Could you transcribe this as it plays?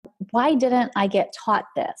why didn't I get taught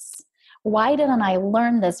this? Why didn't I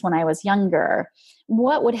learn this when I was younger?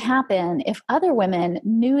 What would happen if other women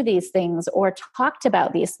knew these things or talked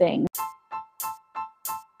about these things?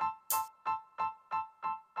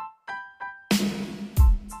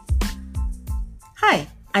 Hi,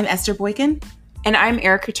 I'm Esther Boykin. And I'm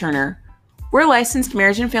Erica Turner. We're licensed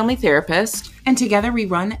marriage and family therapists. And together we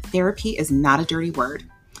run Therapy is Not a Dirty Word,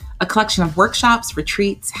 a collection of workshops,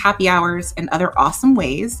 retreats, happy hours, and other awesome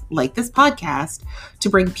ways, like this podcast, to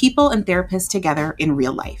bring people and therapists together in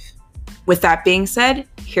real life. With that being said,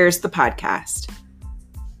 here's the podcast.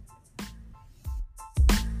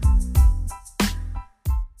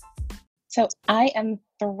 So I am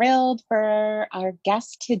thrilled for our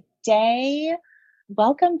guest today.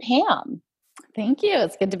 Welcome, Pam. Thank you.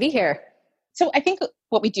 It's good to be here. So I think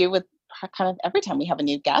what we do with kind of every time we have a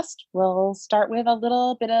new guest, we'll start with a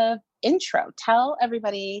little bit of intro. Tell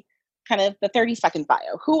everybody kind of the 30-second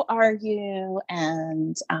bio. Who are you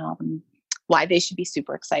and why they should be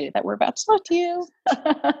super excited that we're about to talk to you.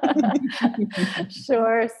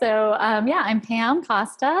 Sure. So, I'm Pam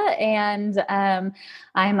Costa, and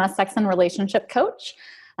I'm a sex and relationship coach.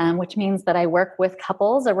 Which means that I work with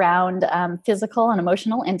couples around physical and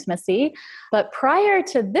emotional intimacy. But prior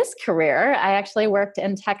to this career, I actually worked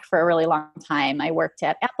in tech for a really long time. I worked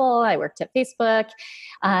at Apple, I worked at Facebook,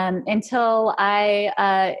 until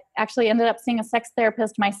I actually ended up seeing a sex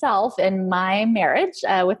therapist myself in my marriage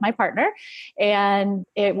with my partner. And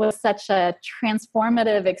it was such a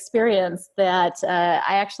transformative experience that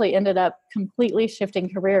I actually ended up completely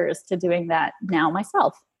shifting careers to doing that now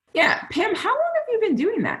myself. Yeah. Pam, how long have you been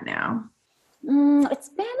doing that now? It's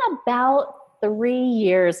been about 3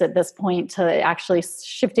 years at this point to actually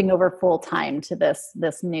shifting over full time to this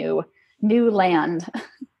new land.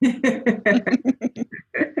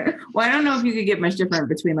 Well, I don't know if you could get much different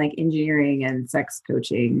between like engineering and sex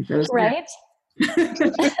coaching. Right?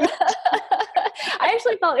 I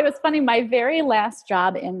actually felt it was funny. My very last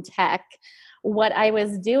job in tech, what I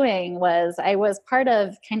was doing was I was part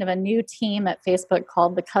of kind of a new team at Facebook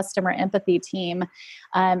called the Customer Empathy Team.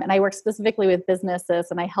 And I worked specifically with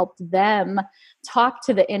businesses, and I helped them talk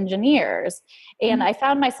to the engineers. And I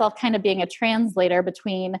found myself kind of being a translator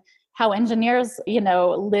between how engineers,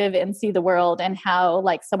 live and see the world, and how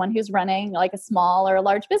like someone who's running like a small or a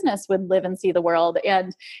large business would live and see the world.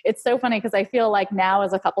 And it's so funny because I feel like now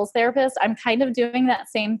as a couples therapist, I'm kind of doing that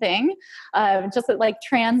same thing, just like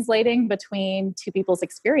translating between two people's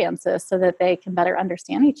experiences so that they can better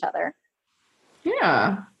understand each other.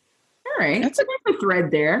 Yeah. All right. That's a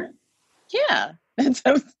thread there. Yeah. And so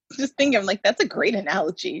I was just thinking, I'm like, that's a great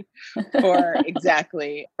analogy for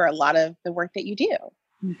for a lot of the work that you do.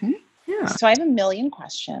 Mm-hmm. Yeah. So I have a million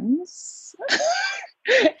questions.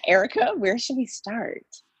 Erica, where should we start?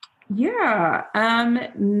 Yeah.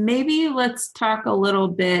 Maybe let's talk a little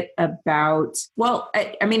bit about,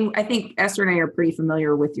 I think Esther and I are pretty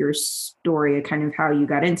familiar with your story, kind of how you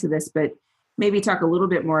got into this, but maybe talk a little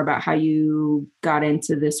bit more about how you got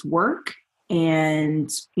into this work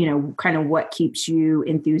and, kind of what keeps you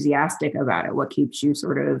enthusiastic about it, what keeps you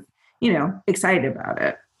sort of, excited about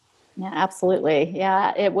it. Yeah, absolutely.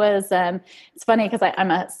 Yeah, it was, it's funny because I'm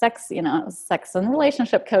a sex and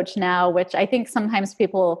relationship coach now, which I think sometimes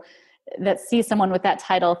people that see someone with that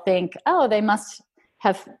title think, oh, they must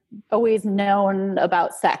have always known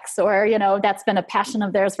about sex, or, that's been a passion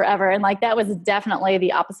of theirs forever. And like, that was definitely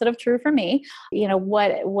the opposite of true for me.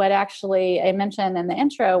 What actually I mentioned in the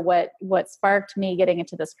intro, what sparked me getting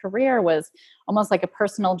into this career was almost like a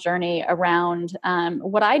personal journey around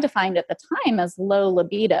what I defined at the time as low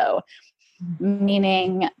libido,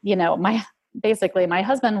 meaning, my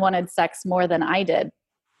husband wanted sex more than I did.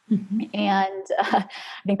 Mm-hmm. And I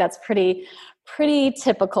think that's pretty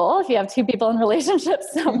typical. If you have two people in relationships,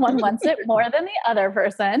 someone wants it more than the other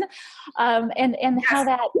person. And yes. How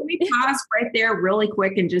that... Can we pause right there really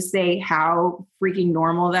quick and just say how freaking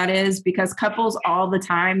normal that is? Because couples all the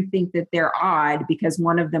time think that they're odd because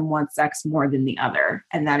one of them wants sex more than the other.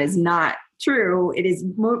 And that is not true. It is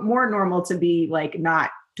more normal to be like not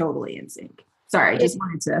totally in sync. Sorry, I just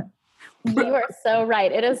wanted to... You are so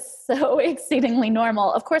right. It is so exceedingly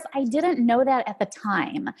normal. Of course, I didn't know that at the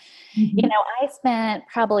time. Mm-hmm. I spent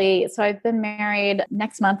I've been married,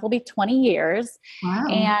 next month will be 20 years. Wow.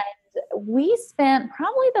 And we spent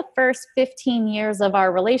probably the first 15 years of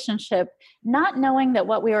our relationship not knowing that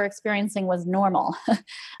what we were experiencing was normal.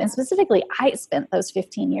 And specifically, I spent those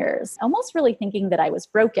 15 years almost really thinking that I was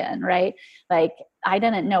broken, right? Like, I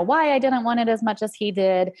didn't know why I didn't want it as much as he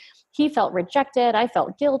did. He felt rejected. I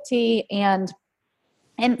felt guilty. And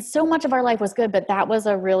so much of our life was good, but that was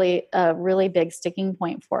a really big sticking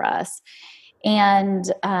point for us. And,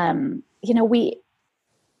 we,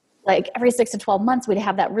 like every 6 to 12 months, we'd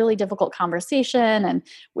have that really difficult conversation and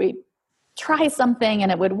we'd try something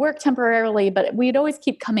and it would work temporarily, but we'd always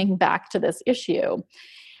keep coming back to this issue.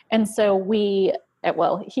 And so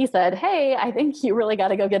he said, "Hey, I think you really got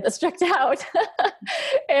to go get this checked out."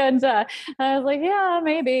 And I was like, "Yeah,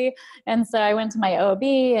 maybe." And so I went to my OB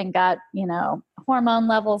and got, hormone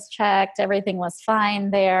levels checked. Everything was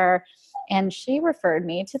fine there. And she referred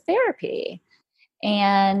me to therapy.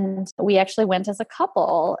 And we actually went as a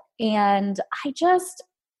couple. And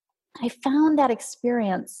I found that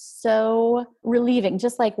experience so relieving,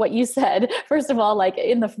 just like what you said. First of all, like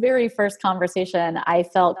in the very first conversation, I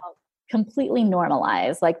felt completely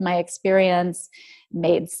normalized. Like my experience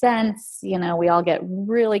made sense. We all get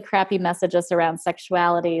really crappy messages around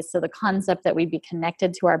sexuality. So the concept that we'd be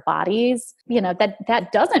connected to our bodies, that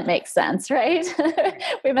doesn't make sense, right?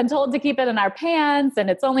 We've been told to keep it in our pants and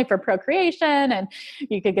it's only for procreation and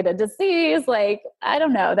you could get a disease. Like, I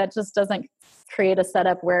don't know, that just doesn't create a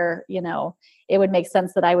setup where, it would make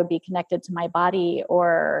sense that I would be connected to my body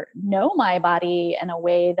or know my body in a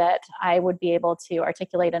way that I would be able to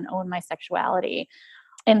articulate and own my sexuality.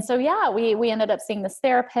 And so, we ended up seeing this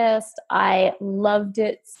therapist. I loved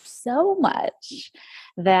it so much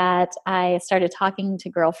that I started talking to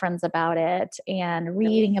girlfriends about it and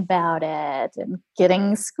reading about it and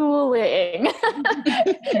getting schooling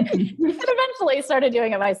and eventually started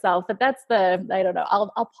doing it myself. But that's I don't know,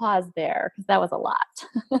 I'll pause there because that was a lot.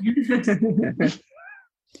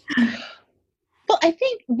 Well, I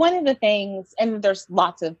think one of the things, and there's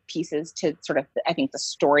lots of pieces to sort of, I think the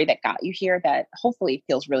story that got you here that hopefully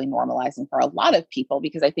feels really normalizing for a lot of people,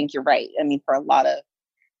 because I think you're right. I mean, for a lot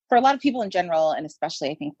of people in general, and especially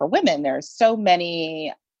I think for women, there's so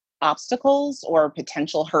many obstacles or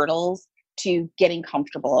potential hurdles to getting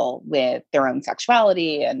comfortable with their own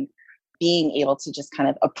sexuality and being able to just kind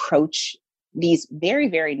of approach these very,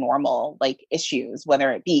 very normal like issues,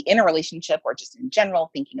 whether it be in a relationship or just in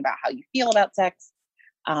general, thinking about how you feel about sex.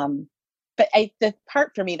 But the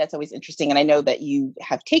part for me that's always interesting, and I know that you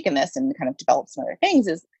have taken this and kind of developed some other things,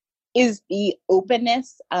 is the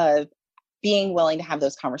openness of being willing to have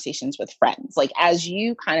those conversations with friends. Like as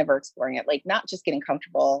you kind of are exploring it, like not just getting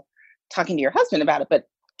comfortable talking to your husband about it, but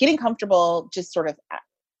getting comfortable just sort of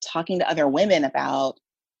talking to other women about,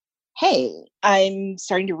 hey, I'm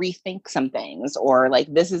starting to rethink some things, or like,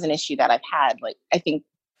 this is an issue that I've had. Like, I think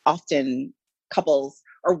often couples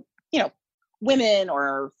or, women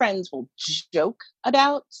or friends will joke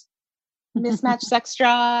about mismatched sex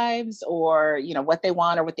drives or, what they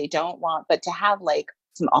want or what they don't want. But to have like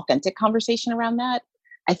some authentic conversation around that,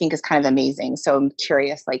 I think is kind of amazing. So I'm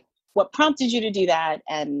curious, like what prompted you to do that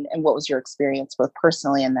and what was your experience both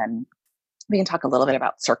personally, and then we can talk a little bit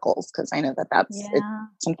about circles, because I know that that's it's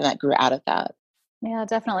something that grew out of that. Yeah,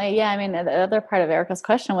 definitely. Yeah. I mean, the other part of Erica's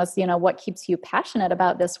question was, what keeps you passionate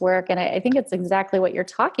about this work? And I think it's exactly what you're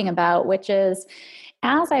talking about, which is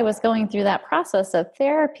as I was going through that process of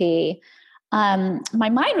therapy, my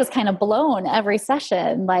mind was kind of blown every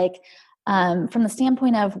session, like from the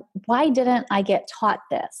standpoint of why didn't I get taught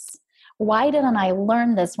this? Why didn't I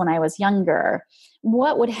learn this when I was younger?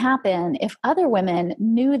 What would happen if other women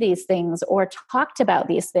knew these things or talked about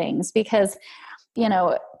these things? Because,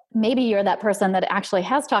 maybe you're that person that actually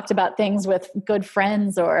has talked about things with good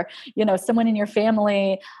friends or, someone in your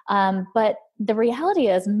family. But the reality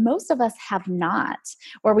is most of us have not,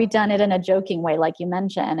 or we've done it in a joking way, like you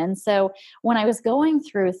mentioned. And so when I was going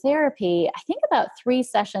through therapy, I think about 3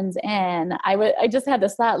 sessions in, I just had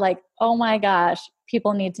this thought like, oh my gosh,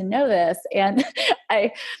 people need to know this. And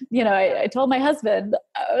I told my husband,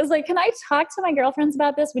 I was like, can I talk to my girlfriends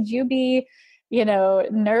about this? Would you be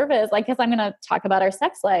nervous, like, cause I'm going to talk about our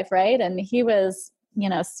sex life. Right. And he was,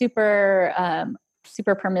 super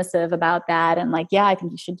permissive about that. And like, yeah, I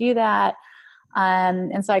think you should do that.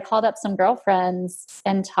 And so I called up some girlfriends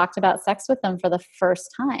and talked about sex with them for the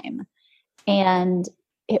first time. And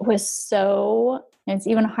it was it's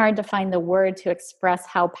even hard to find the word to express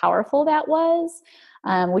how powerful that was.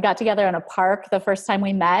 We got together in a park the first time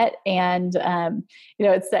we met. And,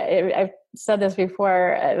 I've said this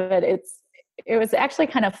before, but it was actually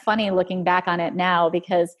kind of funny looking back on it now,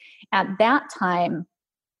 because at that time,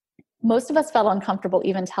 most of us felt uncomfortable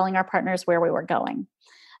even telling our partners where we were going.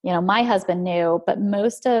 My husband knew, but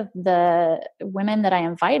most of the women that I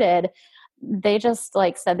invited, they just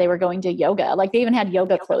like said they were going to yoga. Like they even had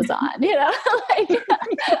yoga clothes on, like,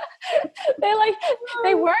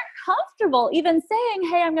 they weren't comfortable even saying,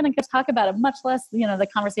 hey, I'm going to talk about it, much less, the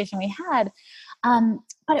conversation we had.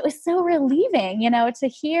 But it was so relieving, to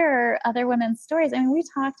hear other women's stories. I mean, we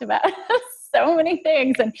talked about so many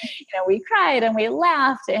things. And, we cried and we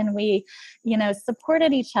laughed and we,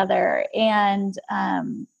 supported each other. And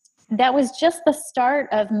that was just the start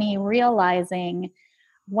of me realizing,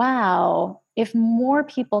 wow, if more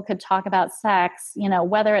people could talk about sex,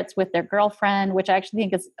 whether it's with their girlfriend, which I actually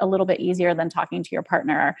think is a little bit easier than talking to your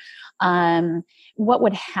partner, what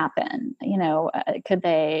would happen? Could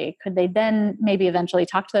they then maybe eventually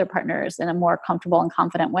talk to their partners in a more comfortable and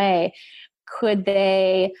confident way? Could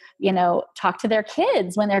they, talk to their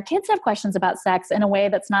kids when their kids have questions about sex in a way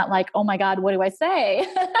that's not like, oh my God, what do I say?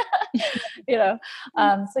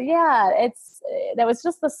 So yeah, that was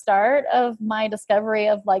just the start of my discovery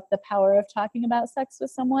of like the power of talking about sex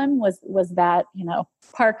with someone was that,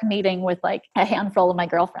 park meeting with like a handful of my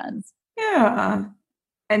girlfriends. Yeah.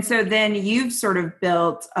 And so then you've sort of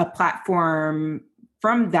built a platform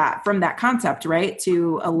from that concept, right?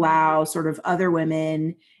 To allow sort of other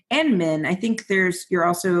women and men. I think you're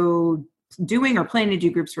also doing or planning to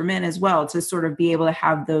do groups for men as well to sort of be able to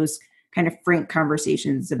have those kind of frank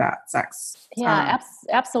conversations about sex. Yeah,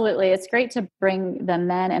 absolutely. It's great to bring the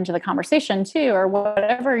men into the conversation too, or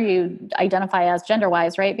whatever you identify as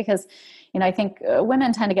gender-wise, right? Because, I think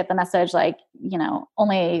women tend to get the message like,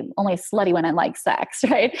 only slutty women like sex,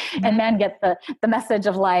 right? Mm-hmm. And men get the message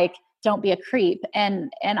of like, don't be a creep.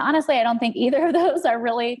 And honestly, I don't think either of those are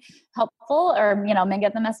really helpful, or, men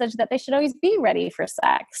get the message that they should always be ready for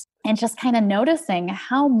sex. And just kind of noticing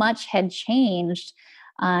how much had changed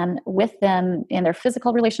with them in their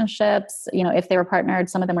physical relationships, if they were partnered,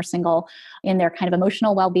 some of them were single, in their kind of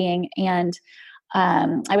emotional well-being. And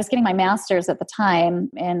I was getting my master's at the time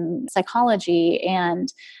in psychology,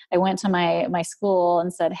 and I went to my school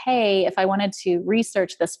and said, hey, if I wanted to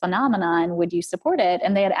research this phenomenon, would you support it?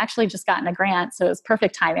 And they had actually just gotten a grant, so it was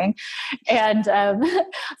perfect timing. And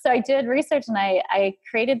so I did research, and I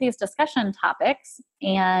created these discussion topics,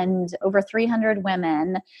 and over 300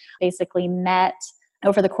 women basically met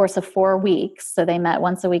over the course of 4 weeks. So they met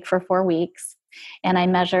once a week for 4 weeks. And I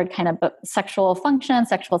measured kind of sexual function,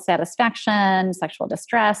 sexual satisfaction, sexual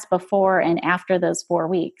distress before and after those 4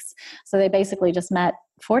 weeks. So they basically just met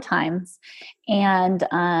 4 times. And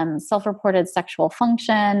self-reported sexual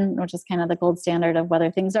function, which is kind of the gold standard of whether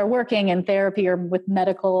things are working in therapy or with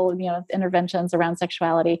medical, interventions around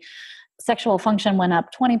sexuality. Sexual function went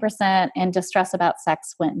up 20% and distress about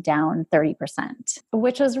sex went down 30%,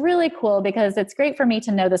 which was really cool because it's great for me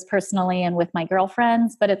to know this personally and with my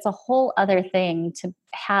girlfriends, but it's a whole other thing to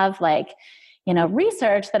have like,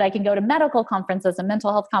 research that I can go to medical conferences and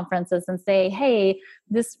mental health conferences and say, hey,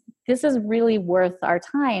 this is really worth our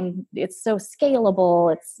time. It's so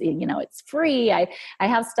scalable. It's, it's free. I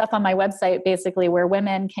have stuff on my website basically where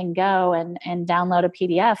women can go and download a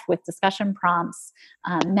PDF with discussion prompts.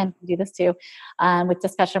 Men can do this too, with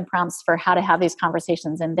discussion prompts for how to have these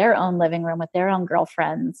conversations in their own living room with their own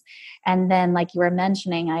girlfriends. And then like you were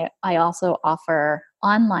mentioning, I also offer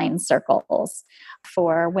online circles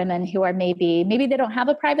for women who are maybe they don't have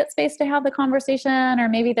a private space to have the conversation, or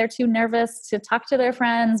maybe they're too nervous to talk to their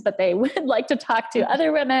friends, but they would like to talk to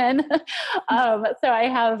other women. So I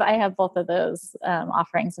have both of those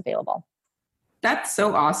offerings available. That's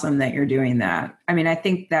so awesome that you're doing that. I mean, I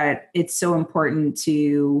think that it's so important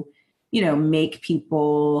to, make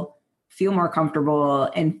people feel more comfortable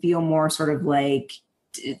and feel more sort of like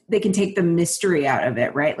they can take the mystery out of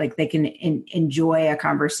it, right? Like they can enjoy a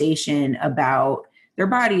conversation about their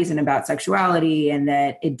bodies and about sexuality, and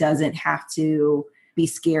that it doesn't have to be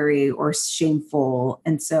scary or shameful.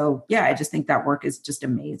 And so, yeah, I just think that work is just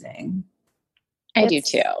amazing. I do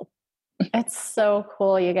too. It's so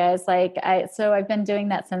cool, you guys. So I've been doing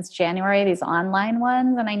that since January, these online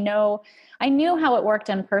ones. And I knew how it worked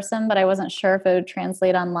in person, but I wasn't sure if it would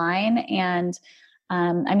translate online. And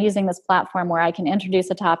I'm using this platform where I can introduce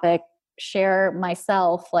a topic, share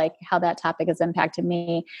myself, like how that topic has impacted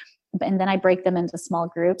me. And then I break them into small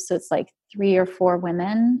groups. So it's like 3 or 4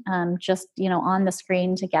 women, just, on the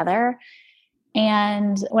screen together.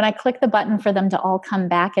 And when I click the button for them to all come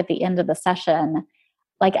back at the end of the session,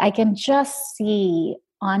 like I can just see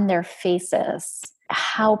on their faces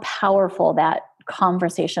how powerful that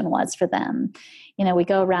conversation was for them. We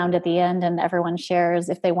go around at the end and everyone shares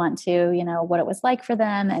if they want to, what it was like for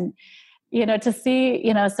them. And, to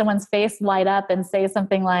see, someone's face light up and say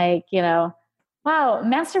something like, wow,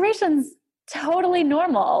 masturbation's totally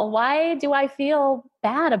normal. Why do I feel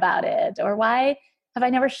bad about it? Or why have I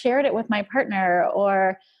never shared it with my partner?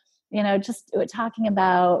 Or, just talking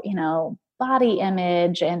about, body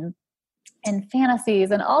image and fantasies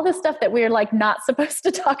and all this stuff that we're like not supposed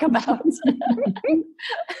to talk about.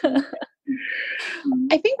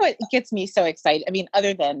 I think what gets me so excited, I mean,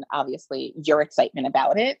 other than obviously your excitement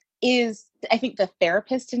about it, is, I think the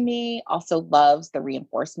therapist in me also loves the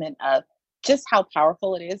reinforcement of just how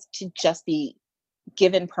powerful it is to just be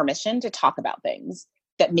given permission to talk about things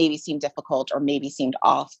that maybe seem difficult or maybe seemed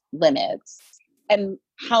off limits, and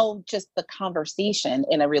how just the conversation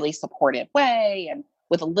in a really supportive way and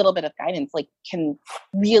with a little bit of guidance, like, can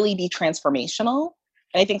really be transformational.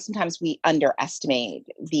 And I think sometimes we underestimate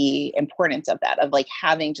the importance of that, of like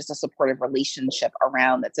having just a supportive relationship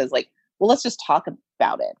around that says like, well, let's just talk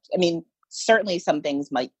about it. I mean, certainly some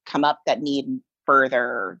things might come up that need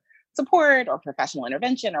further support or professional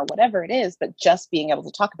intervention or whatever it is, but just being able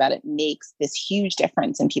to talk about it makes this huge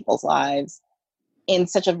difference in people's lives in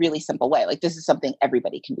such a really simple way. Like, this is something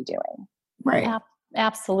everybody can be doing. Right.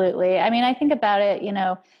 Absolutely. I mean, I think about it,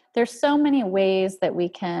 there's so many ways that we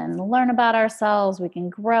can learn about ourselves. We can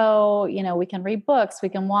grow, we can read books, we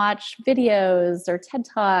can watch videos or TED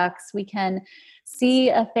Talks. We can see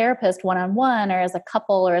a therapist one-on-one or as a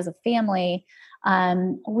couple or as a family.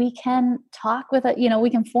 We can talk with we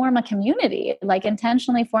can form a community, like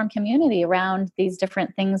intentionally form community around these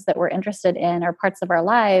different things that we're interested in or parts of our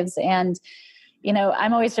lives. And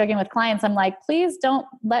I'm always joking with clients. I'm like, please don't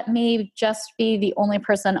let me just be the only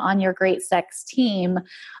person on your great sex team.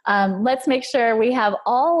 Let's make sure we have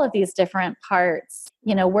all of these different parts,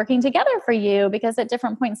 working together for you, because at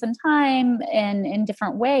different points in time and in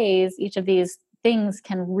different ways, each of these things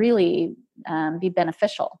can really be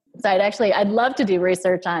beneficial. So I'd love to do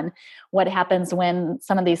research on what happens when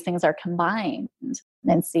some of these things are combined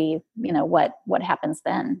and see, what happens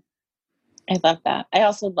then. I love that. I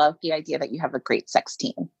also love the idea that you have a great sex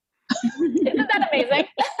team. Isn't that amazing?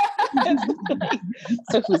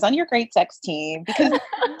 So who's on your great sex team? Because,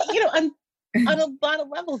 on a lot of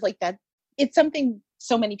levels like that, it's something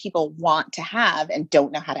so many people want to have and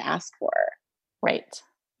don't know how to ask for. Right.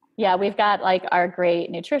 Yeah, we've got like our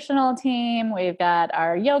great nutritional team, we've got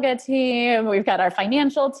our yoga team, we've got our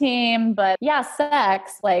financial team, but yeah,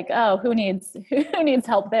 sex, like, oh, who needs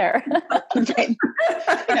help there? Right.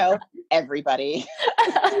 Everybody.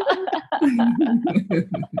 Right?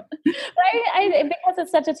 Because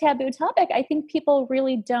it's such a taboo topic, I think people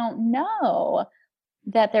really don't know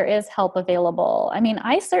that there is help available. I mean,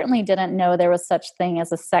 I certainly didn't know there was such thing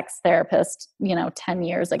as a sex therapist, 10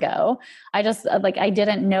 years ago. I just I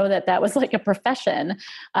didn't know that was like a profession.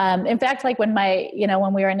 In fact, like when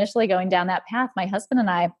when we were initially going down that path, my husband and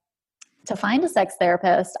I, to find a sex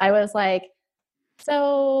therapist, I was like,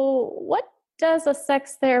 so what does a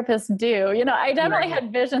sex therapist do? I definitely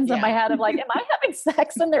had visions in my head of like, am I having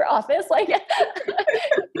sex in their office? Like,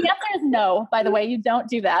 the answer is no, by the way, you don't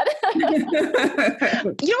do that. You know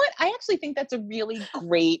what? I actually think that's a really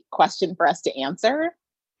great question for us to answer,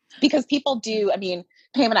 because people do. I mean,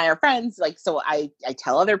 Pam and I are friends. Like, so I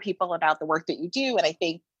tell other people about the work that you do. And I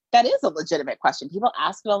think that is a legitimate question. People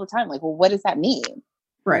ask it all the time. Like, well, what does that mean?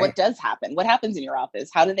 Right. What does happen? What happens in your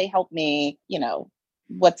office? How do they help me?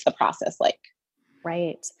 What's the process like?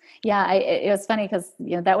 Right. Yeah. It was funny because,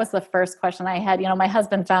 that was the first question I had. My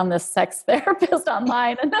husband found this sex therapist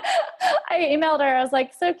online and I emailed her. I was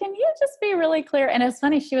like, so can you just be really clear? And it's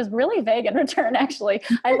funny. She was really vague in return, actually.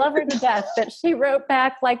 I love her to death, but she wrote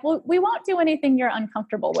back like, well, we won't do anything you're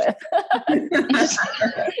uncomfortable with. I was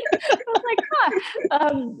like,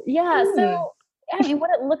 yeah. So, I mean, what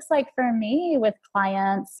it looks like for me with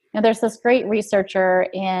clients, there's this great researcher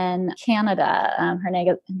in Canada.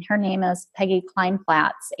 Her name is Peggy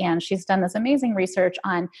Kleinplatz, and she's done this amazing research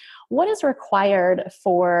on what is required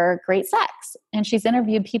for great sex. And she's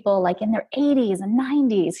interviewed people like in their 80s and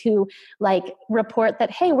 90s who like report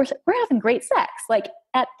that, hey, we're having great sex, like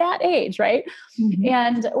at that age, right? Mm-hmm.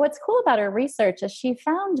 And what's cool about her research is she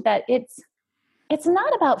found that it's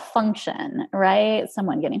not about function, right?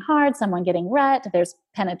 Someone getting hard, someone getting wet, there's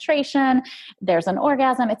penetration, there's an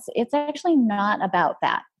orgasm. It's actually not about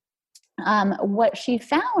that. What she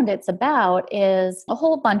found it's about is a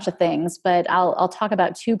whole bunch of things, but I'll talk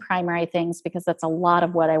about two primary things because that's a lot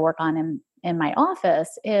of what I work on in my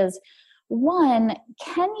office is, one,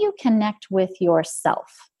 can you connect with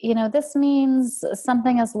yourself? This means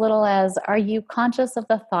something as little as, are you conscious of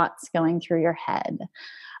the thoughts going through your head?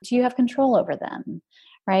 Do you have control over them,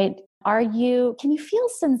 right? Can you feel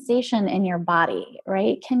sensation in your body,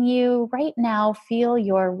 right? Can you right now feel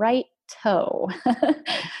your right toe?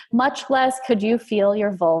 Much less could you feel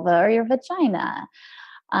your vulva or your vagina.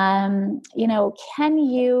 Can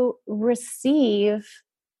you receive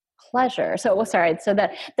pleasure? So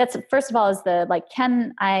that's first of all is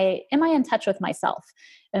am I in touch with myself?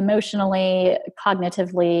 emotionally,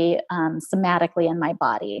 cognitively, somatically in my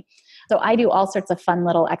body. So I do all sorts of fun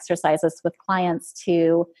little exercises with clients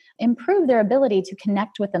to improve their ability to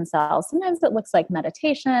connect with themselves. Sometimes it looks like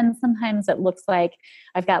meditation. Sometimes it looks like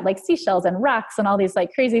I've got like seashells and rocks and all these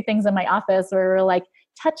like crazy things in my office where we're like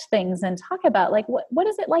touch things and talk about like, what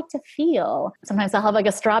is it like to feel? Sometimes I'll have like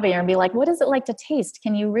a strawberry and be like, what is it like to taste?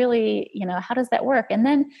 Can you really, how does that work? And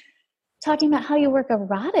then talking about how you work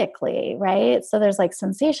erotically, right? So there's like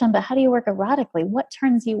sensation, but how do you work erotically? What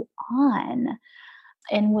turns you on?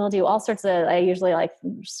 And we'll do all sorts of, I usually like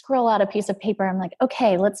scroll out a piece of paper. I'm like,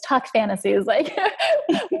 okay, let's talk fantasies. Like,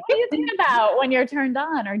 what do you think about when you're turned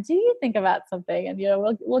on? Or do you think about something? And,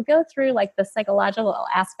 we'll go through like the psychological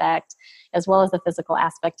aspect as well as the physical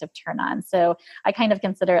aspect of turn on. So I kind of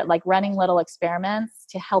consider it like running little experiments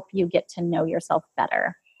to help you get to know yourself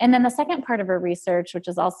better. And then the second part of her research, which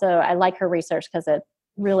is also, I like her research because it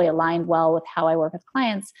really aligned well with how I work with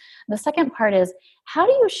clients. The second part is, how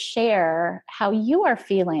do you share how you are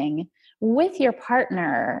feeling with your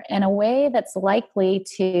partner in a way that's likely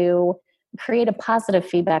to create a positive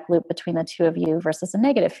feedback loop between the two of you versus a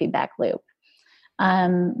negative feedback loop?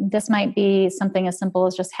 This might be something as simple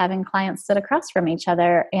as just having clients sit across from each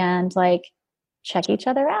other and like check each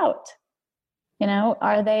other out.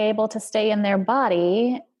 Are they able to stay in their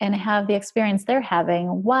body and have the experience they're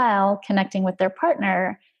having while connecting with their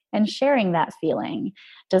partner and sharing that feeling?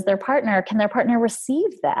 Can their partner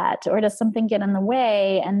receive that? Or does something get in the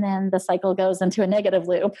way and then the cycle goes into a negative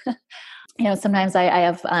loop? Sometimes I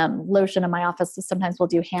have lotion in my office. So sometimes we'll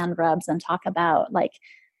do hand rubs and talk about like,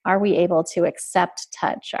 are we able to accept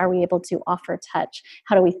touch? Are we able to offer touch?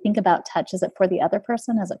 How do we think about touch? Is it for the other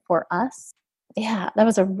person? Is it for us? Yeah, that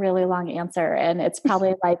was a really long answer. And it's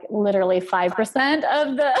probably like literally 5%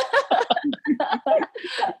 of the...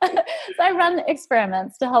 So I run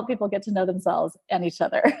experiments to help people get to know themselves and each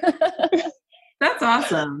other. That's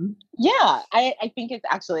awesome. Yeah, I think it's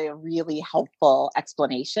actually a really helpful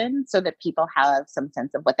explanation so that people have some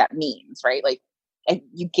sense of what that means, right? Like, and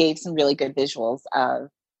you gave some really good visuals of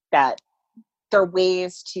that. There are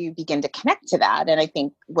ways to begin to connect to that. And I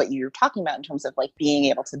think what you're talking about in terms of like being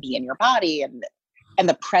able to be in your body and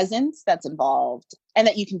the presence that's involved, and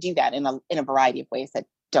that you can do that in a variety of ways that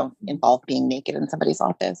don't involve being naked in somebody's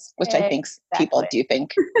office, which I think people do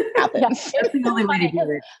think happens. That's the only way to do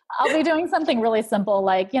it. I'll be doing something really simple,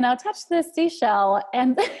 like, touch this seashell.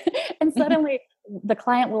 And suddenly the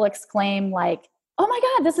client will exclaim like, oh my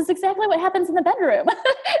God, this is exactly what happens in the bedroom.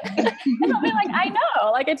 And I'll be like, I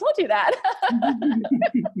know, like I told you that. And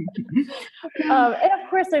of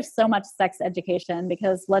course, there's so much sex education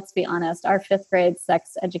because let's be honest, our 5th grade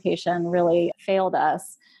sex education really failed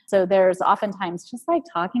us. So there's oftentimes just like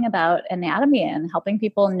talking about anatomy and helping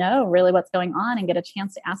people know really what's going on and get a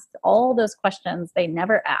chance to ask all those questions they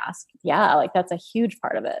never ask. Yeah, like that's a huge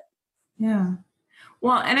part of it. Yeah.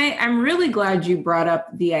 Well, and I'm really glad you brought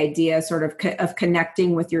up the idea sort of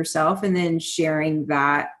connecting with yourself and then sharing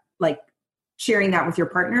that with your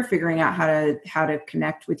partner, figuring out how to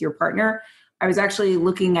connect with your partner. I was actually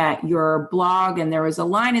looking at your blog and there was a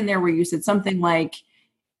line in there where you said something like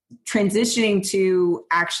transitioning to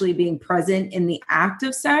actually being present in the act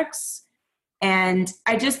of sex. And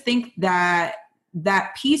I just think that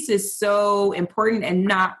that piece is so important and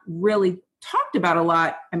not really talked about a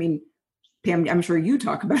lot. I mean, Pam, I'm sure you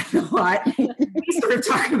talk about it a lot. We sort of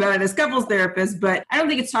talk about it as couples therapists, but I don't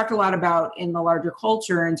think it's talked a lot about in the larger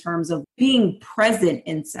culture in terms of being present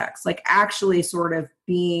in sex, like actually sort of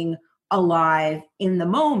being alive in the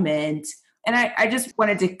moment. And I just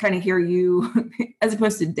wanted to kind of hear you, as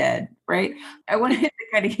opposed to dead, right? I wanted to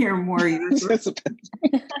kind of hear more your thoughts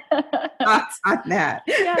on that.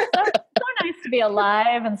 Yeah, so nice to be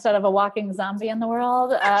alive instead of a walking zombie in the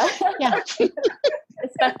world. Yeah.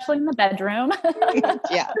 Especially in the bedroom.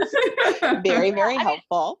 Yeah. Very, very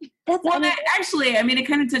helpful. It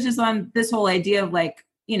kind of touches on this whole idea of like,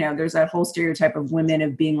 there's that whole stereotype of women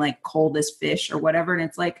of being like cold as fish or whatever. And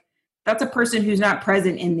it's like, that's a person who's not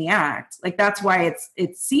present in the act. Like, that's why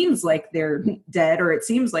it seems like they're dead, or it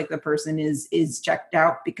seems like the person is checked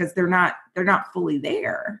out because they're not fully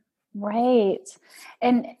there. Right.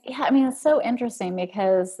 And yeah, it's so interesting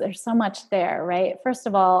because there's so much there, right? First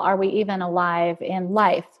of all, are we even alive in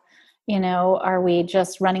life? Are we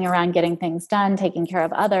just running around getting things done, taking care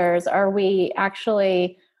of others? Are we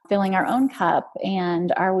actually filling our own cup?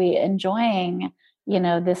 And are we enjoying,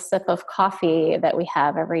 this sip of coffee that we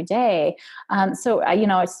have every day? So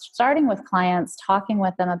starting with clients, talking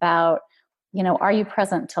with them about, are you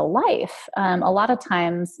present to life? A lot of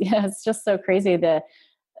times, it's just so crazy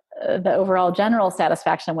the overall general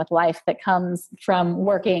satisfaction with life that comes from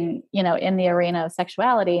working, in the arena of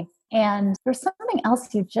sexuality. And there's something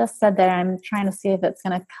else you just said there. I'm trying to see if it's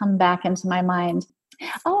going to come back into my mind.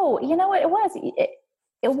 Oh, you know what it was?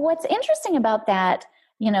 What's interesting about that,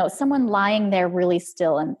 someone lying there really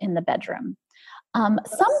still in the bedroom.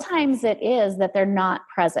 Sometimes it is that they're not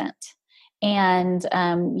present. And,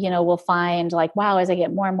 we'll find like, wow, as I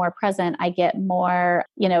get more and more present, I get more,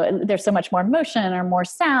 there's so much more motion or more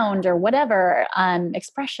sound or whatever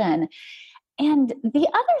expression. And the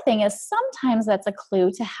other thing is sometimes that's a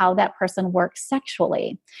clue to how that person works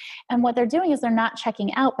sexually. And what they're doing is they're not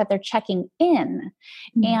checking out, but they're checking in.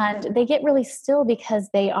 Mm-hmm. And they get really still because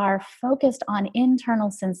they are focused on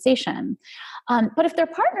internal sensation. But if their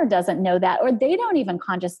partner doesn't know that, or they don't even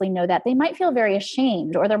consciously know that, they might feel very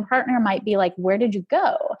ashamed, or their partner might be like, where did you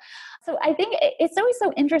go? So I think it's always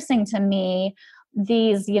so interesting to me,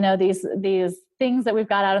 these things that we've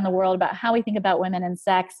got out in the world about how we think about women and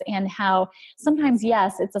sex, and how sometimes,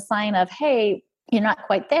 yes, it's a sign of, hey, you're not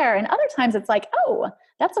quite there. And other times it's like, oh,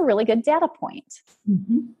 that's a really good data point.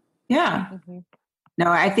 Mm-hmm. Yeah. Mm-hmm.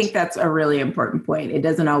 No, I think that's a really important point. It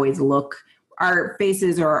doesn't always look, our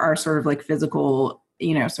faces or our sort of like physical,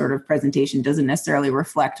 sort of presentation doesn't necessarily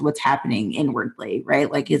reflect what's happening inwardly,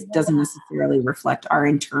 right? Like it doesn't necessarily reflect our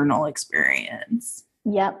internal experience.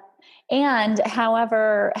 Yep. And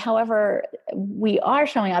however we are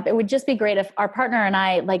showing up, it would just be great if our partner and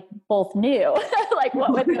I like both knew like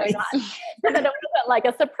what was going on. And then it wasn't like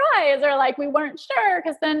a surprise or like we weren't sure,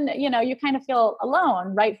 because then, you kind of feel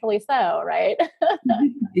alone, rightfully so, right?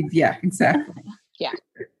 Yeah, exactly. Yeah.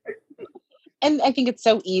 And I think it's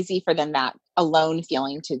so easy for them, that alone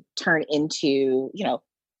feeling, to turn into,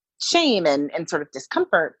 shame and sort of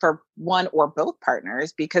discomfort for one or both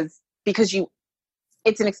partners, because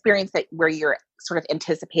it's an experience where you're sort of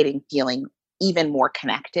anticipating feeling even more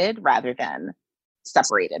connected rather than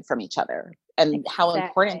separated from each other. And exactly. How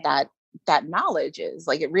important that knowledge is.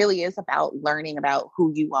 Like, it really is about learning about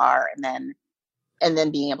who you are, and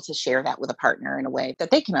then being able to share that with a partner in a way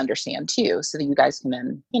that they can understand too, so that you guys can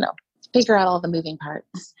then, figure out all the moving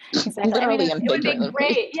parts. Exactly. Literally and figuratively. It would be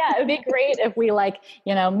great. Yeah, it would be great if we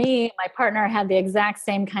me, my partner had the exact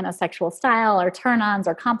same kind of sexual style or turn-ons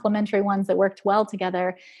or complementary ones that worked well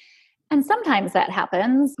together. And sometimes that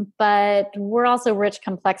happens, but we're also rich,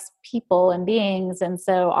 complex people and beings. And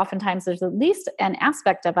so oftentimes there's at least an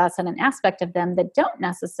aspect of us and an aspect of them that don't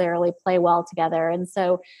necessarily play well together. And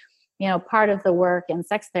so part of the work in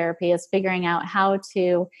sex therapy is figuring out how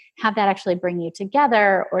to have that actually bring you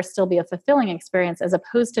together or still be a fulfilling experience, as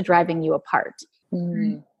opposed to driving you apart.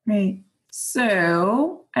 Mm. Right.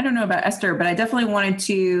 So I don't know about Esther, but I definitely wanted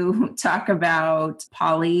to talk about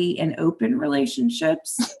poly and open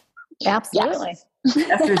relationships. Absolutely. Yes.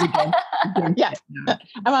 Esther's again. Yeah,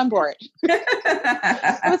 I'm on board.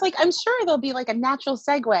 I was like, I'm sure there'll be like a natural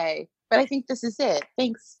segue, but I think this is it.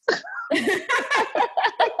 Thanks.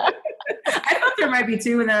 I thought there might be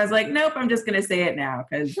two, and then I was like, nope, I'm just going to say it now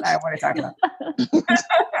because I want to talk about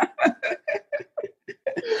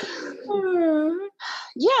it.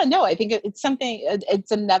 Yeah, no, I think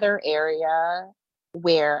it's another area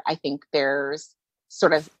where I think there's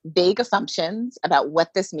sort of vague assumptions about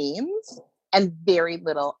what this means, and very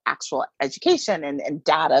little actual education and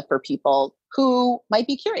data for people who might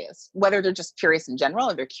be curious, whether they're just curious in general,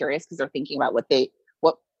 or they're curious because they're thinking about what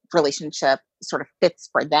relationship sort of fits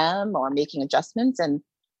for them, or making adjustments. And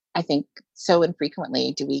I think so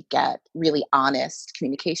infrequently do we get really honest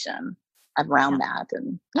communication around that.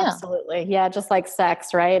 And Absolutely. Yeah. Just like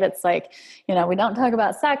sex, right? It's like, we don't talk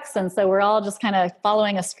about sex. And so we're all just kind of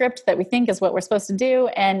following a script that we think is what we're supposed to do.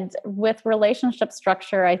 And with relationship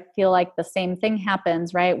structure, I feel like the same thing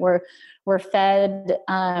happens, right? We're fed,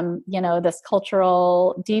 this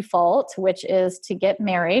cultural default, which is to get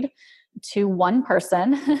married to one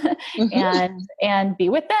person and be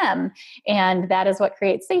with them. And that is what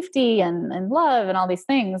creates safety and love and all these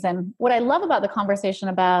things. And what I love about the conversation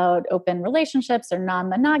about open relationships or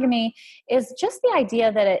non-monogamy is just the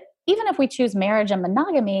idea that even if we choose marriage and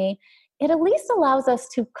monogamy, it at least allows us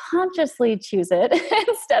to consciously choose it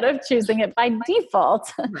instead of choosing it by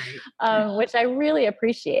default, right. Which I really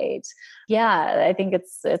appreciate. Yeah, I think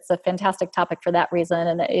it's a fantastic topic for that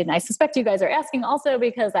reason. And I suspect you guys are asking also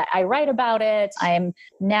because I write about it. I'm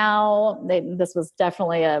now, this was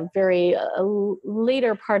definitely a very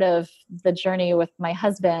later part of the journey with my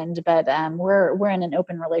husband, but we're in an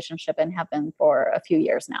open relationship and have been for a few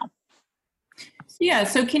years now. Yeah.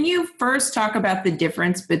 So can you first talk about the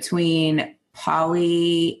difference between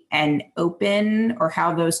poly and open, or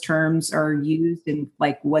how those terms are used, and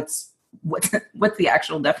like what's what's the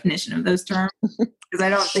actual definition of those terms? Because I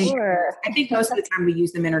think most of the time we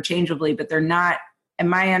use them interchangeably, but they're not, and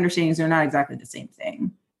my understanding is they're not exactly the same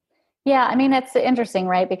thing. Yeah, I mean, it's interesting,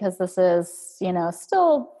 right? Because this is,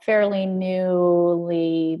 still fairly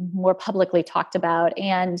newly, more publicly talked about.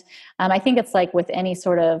 And I think it's like with any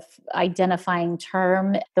sort of identifying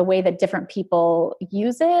term, the way that different people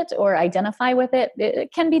use it or identify with it,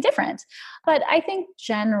 it can be different. But I think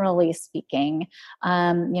generally speaking,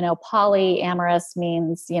 polyamorous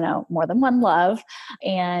means, more than one love.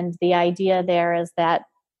 And the idea there is that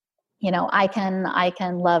I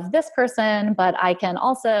can love this person, but I can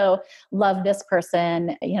also love this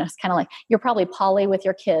person. It's kind of like you're probably poly with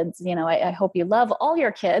your kids. I hope you love all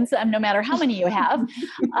your kids, no matter how many you have.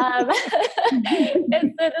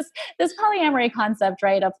 This polyamory concept,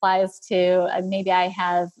 right, applies to maybe I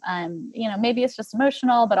have, maybe it's just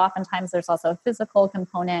emotional, but oftentimes there's also a physical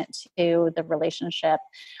component to the relationship.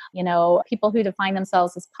 People who define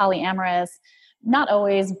themselves as polyamorous, not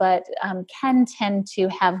always, but can tend to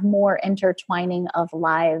have more intertwining of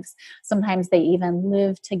lives. Sometimes they even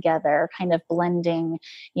live together, kind of blending,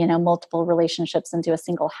 multiple relationships into a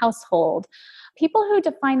single household. People who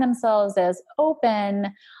define themselves as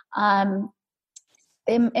open,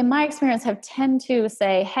 in my experience, have tend to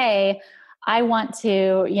say, hey, I want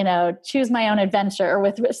to, choose my own adventure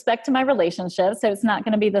with respect to my relationship. So it's not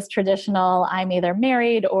going to be this traditional, I'm either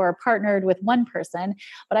married or partnered with one person,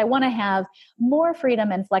 but I want to have more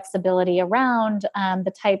freedom and flexibility around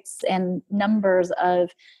the types and numbers of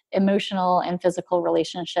emotional and physical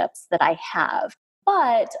relationships that I have.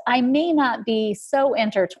 But I may not be so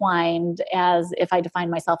intertwined as if I define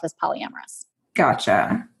myself as polyamorous.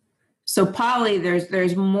 Gotcha. So poly,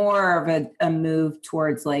 there's more of a move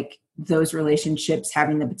towards like those relationships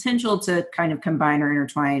having the potential to kind of combine or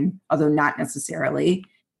intertwine, although not necessarily.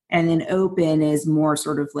 And then open is more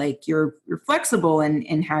sort of like you're flexible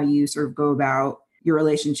in how you sort of go about your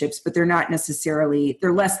relationships, but they're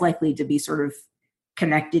less likely to be sort of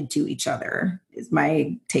connected to each other, is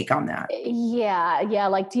my take on that. Yeah,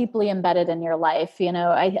 like deeply embedded in your life.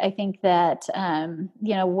 I think that,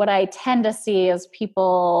 what I tend to see is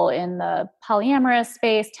people in the polyamorous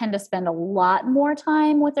space tend to spend a lot more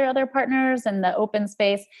time with their other partners. In the open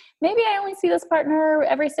space, maybe I only see this partner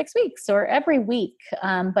every 6 weeks or every week,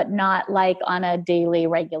 but not like on a daily,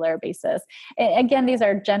 regular basis. Again, these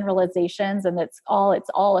are generalizations, and it's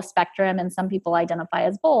all a spectrum, and some people identify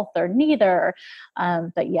as both or neither.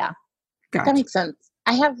 But yeah. Gotcha. That makes sense.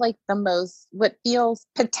 I have like what feels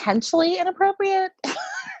potentially inappropriate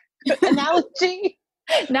analogy.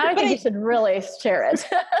 Now I think you should really share it.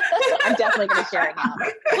 I'm definitely going to share it now.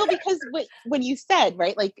 Well, because when you said,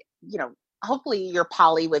 right, like, hopefully you're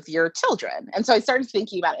poly with your children. And so I started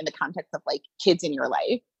thinking about it in the context of like kids in your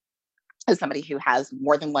life, as somebody who has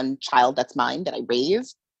more than one child that's mine that I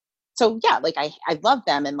raised. So yeah, like I love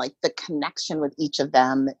them, and like the connection with each of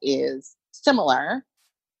them is similar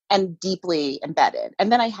and deeply embedded.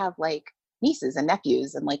 And then I have like nieces and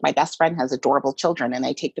nephews, and like my best friend has adorable children, and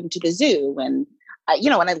I take them to the zoo, and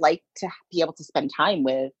and I like to be able to spend time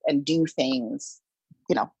with and do things,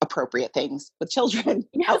 appropriate things with children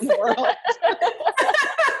out in the world.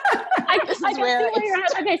 I can see where your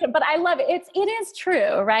hesitation, but I love it. It is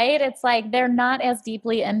true, right? It's like they're not as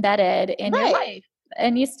deeply embedded in your life,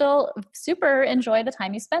 and you still super enjoy the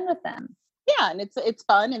time you spend with them. Yeah, and it's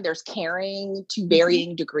fun, and there's caring to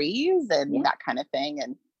varying degrees and that kind of thing.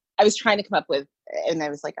 And I was trying to come up with, and I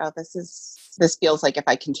was like, oh, this feels like if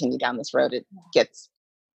I continue down this road, it gets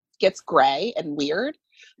gray and weird.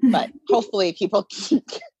 But hopefully people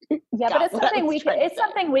yeah, but it's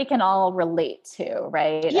something we can all relate to,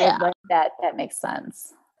 right? Yeah, that makes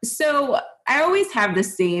sense. So I always have the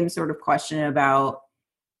same sort of question about,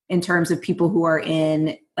 in terms of people who are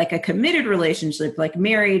in like a committed relationship, like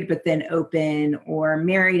married, but then open, or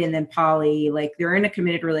married and then poly, like they're in a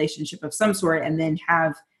committed relationship of some sort and then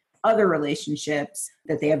have other relationships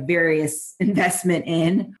that they have various investment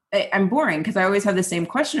in. I'm boring because I always have the same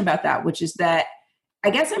question about that, which is that I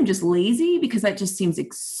guess I'm just lazy because that just seems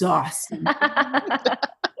exhausting.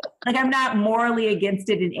 Like I'm not morally against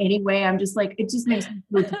it in any way. I'm just like, it just makes me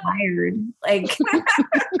so tired. Like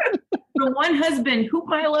the one husband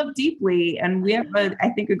whom I love deeply, and we have I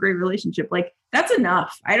think a great relationship. Like that's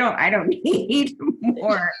enough. I don't need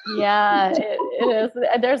more. Yeah, it is.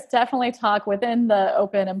 There's definitely talk within the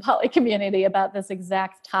open and poly community about this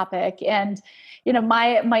exact topic. And,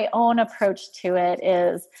 my own approach to it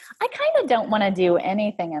is I kind of don't want to do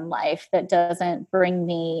anything in life that doesn't bring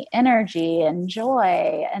me energy and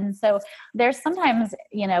joy. And so there's sometimes,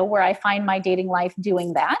 where I find my dating life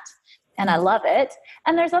doing that. and I love it.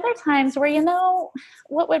 And there's other times where,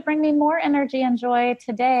 what would bring me more energy and joy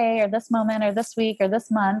today or this moment or this week or this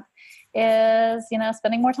month is,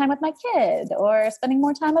 spending more time with my kid or spending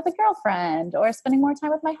more time with a girlfriend or spending more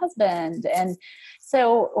time with my husband. And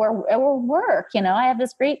so, or work, I have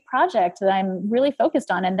this great project that I'm really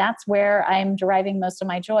focused on, and that's where I'm deriving most of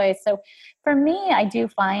my joy. So for me, I do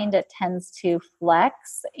find it tends to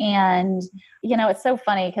flex. And, it's so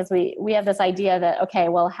funny because we have this idea that, okay,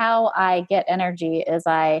 well, how I get energy is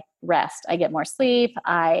I rest, I get more sleep,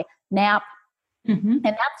 I nap. Mm-hmm. And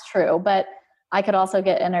that's true. But I could also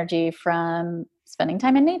get energy from spending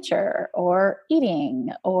time in nature or eating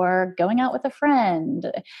or going out with a friend.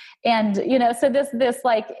 And, so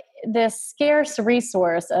this scarce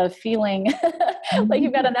resource of feeling like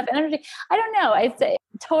you've got enough energy. I don't know. I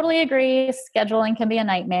totally agree. Scheduling can be a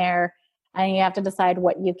nightmare, and you have to decide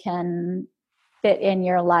what you can fit in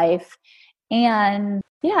your life. And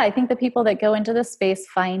yeah, I think the people that go into this space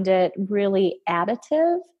find it really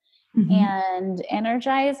additive. Mm-hmm. And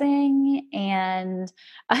energizing. And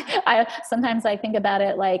I sometimes I think about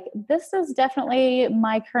it like, this is definitely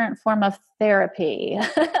my current form of therapy.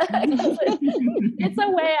 It's a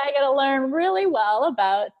way I get to learn really well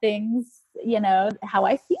about things, how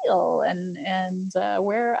I feel and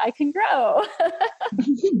where I can grow.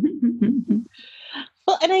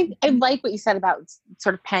 Well, and I like what you said about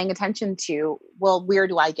sort of paying attention to, well, where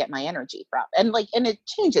do I get my energy from? And it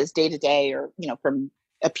changes day to day or, from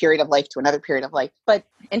a period of life to another period of life. But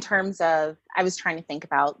in terms of, I was trying to think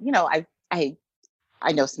about, I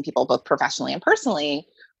know some people both professionally and personally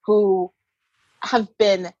who have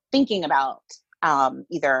been thinking about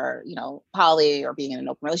either, poly or being in an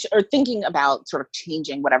open relationship or thinking about sort of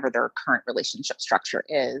changing whatever their current relationship structure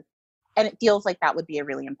is. And it feels like that would be a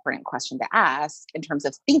really important question to ask in terms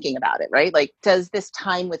of thinking about it, right? Like, does this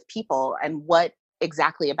time with people and what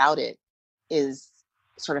exactly about it is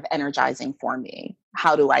sort of energizing for me?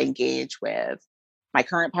 How do I engage with my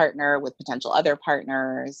current partner, with potential other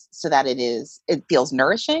partners, so that it feels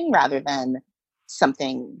nourishing rather than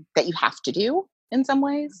something that you have to do in some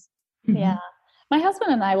ways? Yeah. My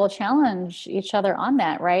husband and I will challenge each other on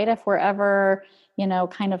that, right? If we're ever,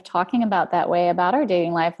 kind of talking about that way about our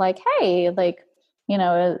dating life, like, hey, like,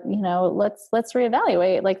 let's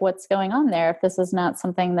reevaluate like what's going on there. If this is not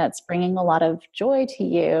something that's bringing a lot of joy to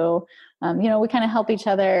you, we kind of help each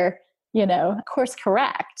other, course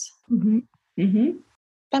correct. Mm-hmm. Mm-hmm.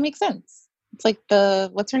 That makes sense. It's like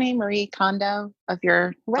what's her name? Marie Kondo of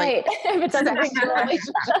your right. If it doesn't bring joy.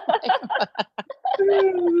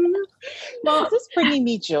 Well, this is bringing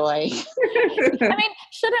me joy. I mean,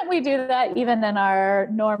 shouldn't we do that even in our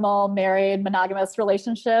normal married monogamous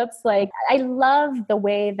relationships? Like, I love the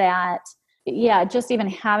way that, just even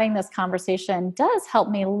having this conversation does help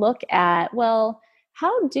me look at, well,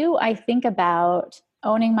 how do I think about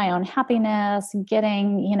owning my own happiness,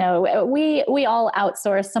 getting, we all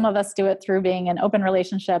outsource. Some of us do it through being in open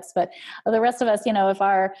relationships, but the rest of us, if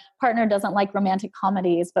our partner doesn't like romantic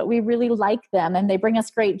comedies, but we really like them and they bring us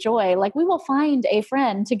great joy, like we will find a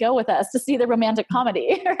friend to go with us to see the romantic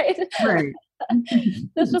comedy, right? Right.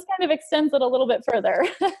 This just kind of extends it a little bit further.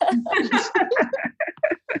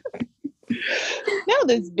 No,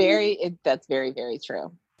 that's very, very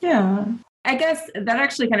true. Yeah. I guess that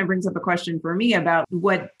actually kind of brings up a question for me about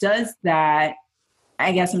what does that,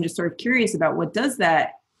 I guess I'm just sort of curious about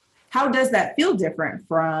how does that feel different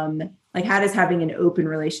from, like, how does having an open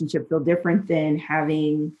relationship feel different than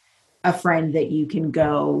having a friend that you can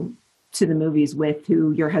go to the movies with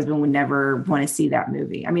who your husband would never want to see that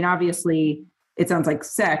movie? I mean, obviously it sounds like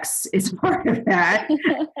sex is part of that.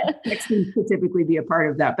 Sex could typically be a part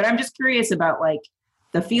of that, but I'm just curious about like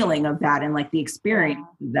the feeling of that and like the experience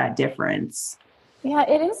of that difference. Yeah,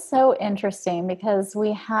 it is so interesting because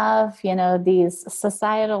we have, these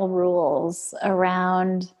societal rules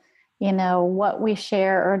around, what we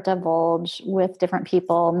share or divulge with different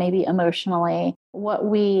people, maybe emotionally, what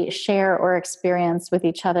we share or experience with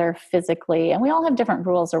each other physically. And we all have different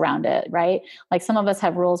rules around it, right? Like some of us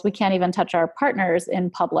have rules we can't even touch our partners in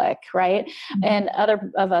public, right? Mm-hmm. And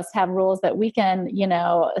other of us have rules that we can,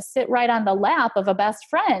 sit right on the lap of a best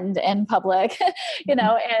friend in public,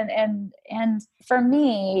 and for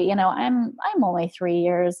me, I'm only 3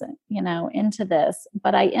 years, into this,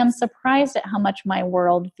 but I am surprised at how much my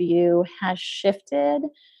worldview has shifted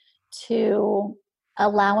to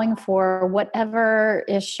allowing for whatever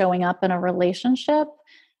is showing up in a relationship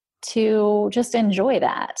to just enjoy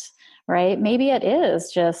that, right? Maybe it is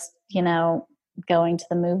just, going to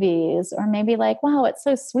the movies, or maybe like, wow, it's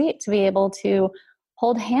so sweet to be able to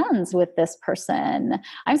hold hands with this person.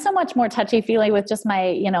 I'm so much more touchy-feely with just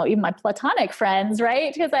my, even my platonic friends,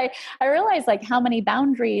 right? Because I realize like how many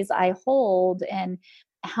boundaries I hold and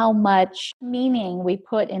how much meaning we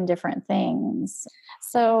put in different things.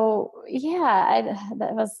 So yeah,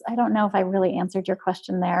 I don't know if I really answered your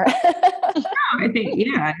question there. I think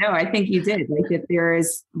you did. Like that there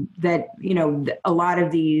is that, a lot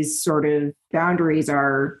of these sort of boundaries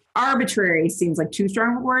are arbitrary, seems like too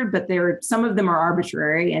strong a word, but some of them are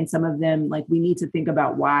arbitrary and some of them, like, we need to think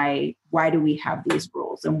about why do we have these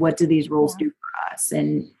rules and what do these rules do for us,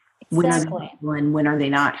 and when are they helpful and when are they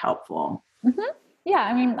not helpful? Mm-hmm. Yeah.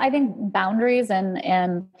 I mean, I think boundaries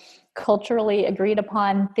and culturally agreed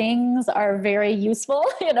upon things are very useful.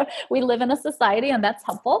 We live in a society and that's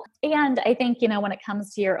helpful. And I think, when it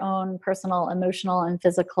comes to your own personal, emotional and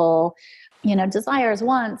physical, desires,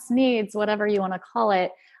 wants, needs, whatever you want to call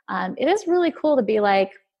it, it is really cool to be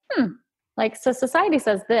like, so society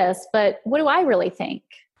says this, but what do I really think?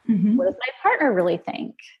 Mm-hmm. What does my partner really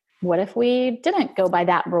think? What if we didn't go by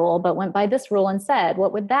that rule, but went by this rule instead?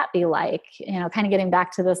 What would that be like? Kind of getting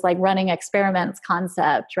back to this like running experiments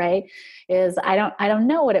concept, right? Is I don't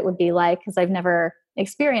know what it would be like because I've never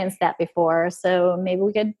experienced that before. So maybe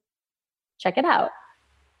we could check it out.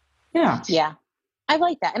 Yeah. Yeah. I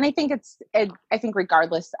like that. And I think I think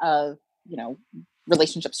regardless of,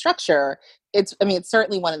 relationship structure, it's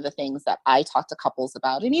certainly one of the things that I talk to couples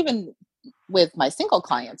about. And even with my single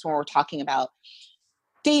clients, when we're talking about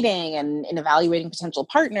dating and evaluating potential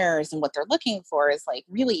partners and what they're looking for, is like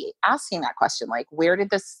really asking that question, like, where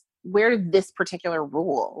did this particular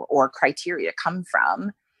rule or criteria come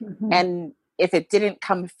from? Mm-hmm. And if it didn't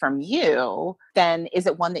come from you, then is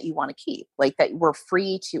it one that you want to keep? Like, that we're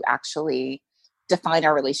free to actually define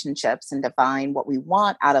our relationships and define what we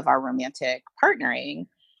want out of our romantic partnering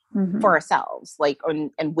mm-hmm. for ourselves, like,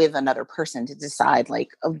 and with another person to decide like,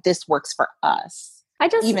 oh, this works for us,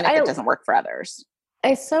 even if it doesn't work for others.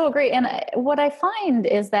 I so agree. And what I find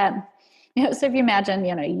is that, so if you imagine,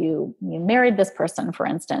 you married this person, for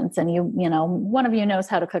instance, and one of you knows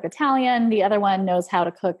how to cook Italian, the other one knows how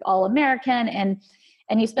to cook all American, and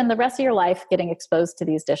you spend the rest of your life getting exposed to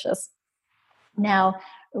these dishes. Now,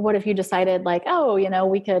 what if you decided like,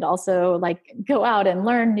 we could also like go out and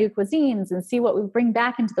learn new cuisines and see what we bring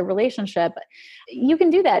back into the relationship? You can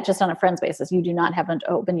do that just on a friend's basis. You do not have to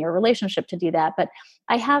open your relationship to do that. But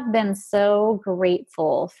I have been so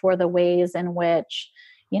grateful for the ways in which,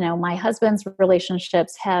 my husband's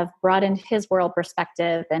relationships have brought in his world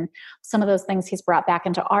perspective, and some of those things he's brought back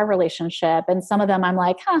into our relationship. And some of them I'm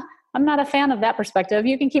like, I'm not a fan of that perspective.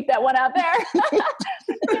 You can keep that one out there.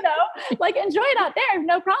 Like, enjoy it out there.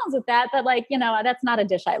 No problems with that. But like, that's not a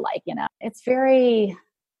dish I like, It's very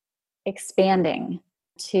expanding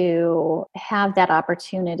to have that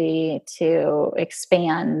opportunity to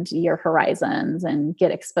expand your horizons and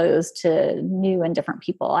get exposed to new and different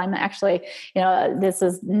people. I'm actually, this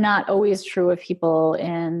is not always true of people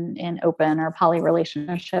in open or poly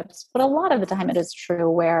relationships, but a lot of the time it is true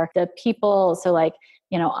where the people, so like,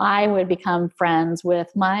 I would become friends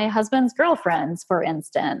with my husband's girlfriends, for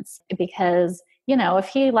instance, because, if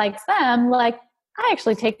he likes them, like, I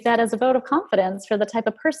actually take that as a vote of confidence for the type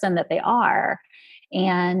of person that they are.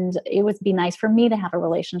 And it would be nice for me to have a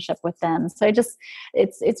relationship with them. So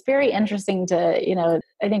it's very interesting to,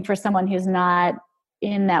 I think for someone who's not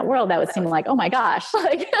in that world, that would seem like, oh my gosh,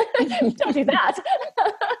 like, don't do that.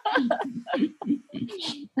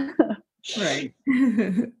 Right.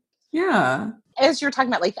 Yeah. As you're talking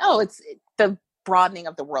about, like, it's the broadening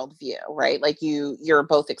of the worldview, right? Like you're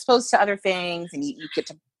both exposed to other things and you get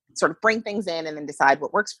to sort of bring things in and then decide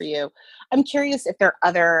what works for you. I'm curious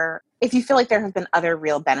if you feel like there have been other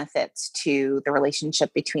real benefits to the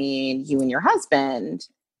relationship between you and your husband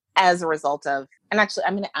as a result of, and actually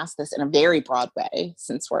I'm going to ask this in a very broad way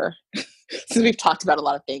since we've talked about a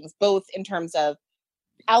lot of things, both in terms of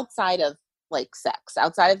outside of like sex,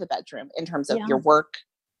 outside of the bedroom, in terms of your work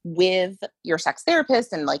with your sex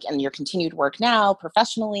therapist and your continued work now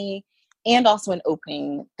professionally, and also in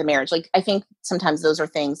opening the marriage. Like, I think sometimes those are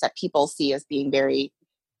things that people see as being very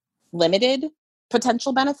limited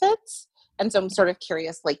potential benefits. And so I'm sort of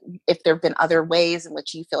curious, like, if there have been other ways in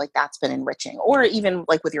which you feel like that's been enriching, or even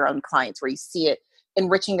like with your own clients where you see it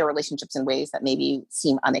enriching their relationships in ways that maybe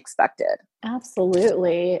seem unexpected.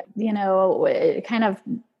 Absolutely. Kind of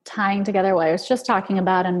tying together what I was just talking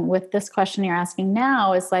about and with this question you're asking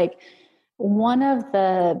now is like, one of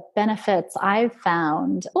the benefits I've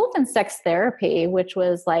found, both in sex therapy, which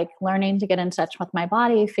was like learning to get in touch with my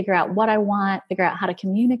body, figure out what I want, figure out how to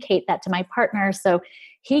communicate that to my partner so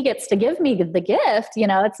he gets to give me the gift. You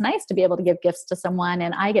know, it's nice to be able to give gifts to someone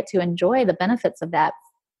and I get to enjoy the benefits of that.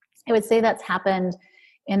 I would say that's happened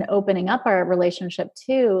in opening up our relationship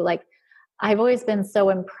too. Like, I've always been so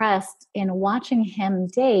impressed in watching him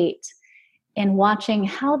date and watching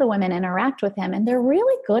how the women interact with him. And they're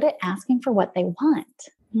really good at asking for what they want.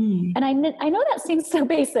 And I know that seems so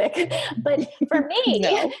basic, but for me,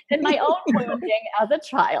 in my own wounding as a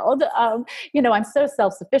child, you know, I'm so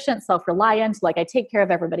self-sufficient, self-reliant, like I take care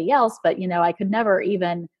of everybody else, but, you know, I could never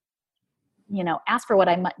even, you know, ask for what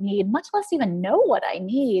I might need, much less even know what I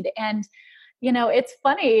need. And, you know, it's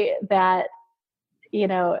funny that, you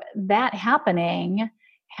know, that happening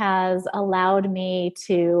has allowed me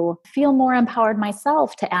to feel more empowered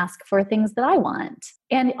myself to ask for things that I want.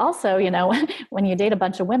 And also, you know, when you date a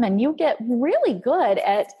bunch of women, you get really good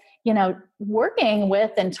at, you know, working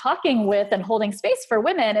with and talking with and holding space for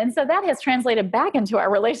women. And so that has translated back into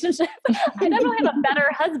our relationship. I never have a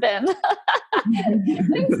better husband.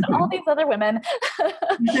 Thanks to all these other women.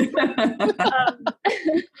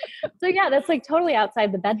 So yeah, that's like totally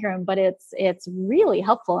outside the bedroom, but it's really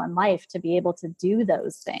helpful in life to be able to do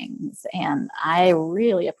those things. And I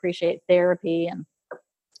really appreciate therapy and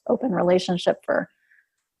open relationship for,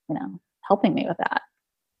 you know, helping me with that.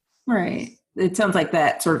 Right. It sounds like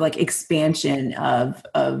that sort of like expansion of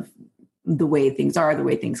the way things are, the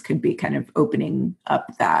way things could be, kind of opening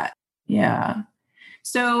up that. Yeah.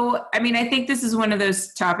 So, I mean, I think this is one of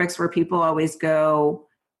those topics where people always go,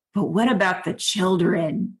 but what about the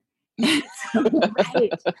children?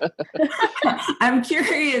 Right. I'm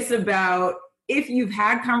curious about if you've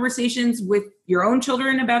had conversations with your own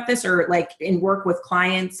children about this, or like in work with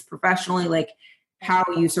clients professionally, like how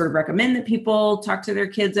you sort of recommend that people talk to their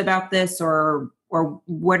kids about this, or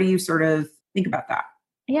what do you sort of think about that?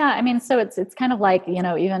 Yeah, I mean, so it's kind of like, you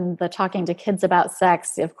know, even the talking to kids about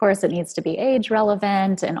sex, of course, it needs to be age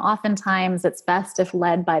relevant, and oftentimes it's best if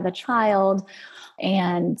led by the child.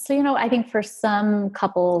 And so, you know, I think for some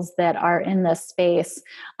couples that are in this space,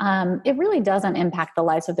 it really doesn't impact the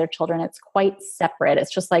lives of their children. It's quite separate.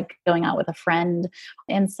 It's just like going out with a friend.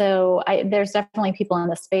 And so there's definitely people in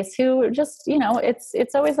this space who just, you know, it's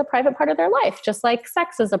always a private part of their life, just like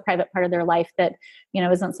sex is a private part of their life that, you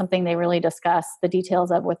know, isn't something they really discuss the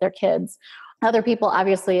details of with their kids. Other people,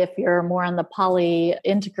 obviously, if you're more on the poly,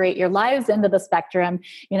 integrate your lives into the spectrum,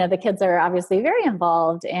 you know, the kids are obviously very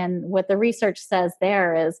involved. And what the research says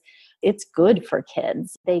there is it's good for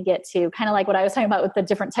kids. They get to, kind of like what I was talking about with the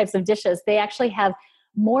different types of dishes, they actually have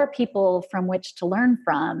more people from which to learn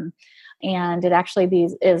from. And it actually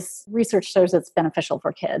is research shows it's beneficial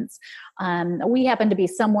for kids. We happen to be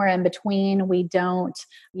somewhere in between. We don't,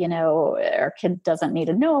 you know, our kid doesn't need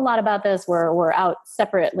to know a lot about this. We're out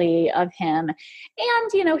separately of him.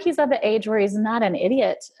 And, you know, he's of the age where he's not an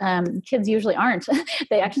idiot. Kids usually aren't.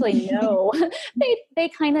 They actually know, they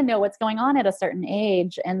kind of know what's going on at a certain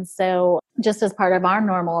age. And so just as part of our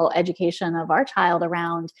normal education of our child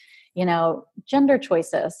around, you know, gender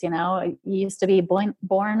choices, you know, you used to be born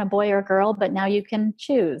a boy or a girl, but now you can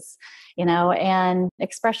choose, you know, and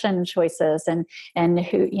expression choices and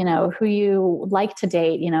who, you know, who you like to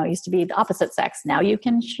date, you know, used to be the opposite sex. Now you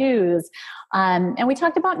can choose. And we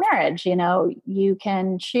talked about marriage, you know, you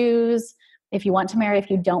can choose if you want to marry, if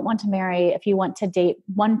you don't want to marry, if you want to date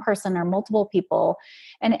one person or multiple people.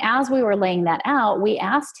 And as we were laying that out, we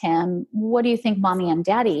asked him, what do you think mommy and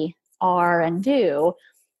daddy are and do?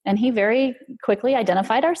 And he very quickly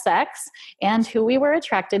identified our sex and who we were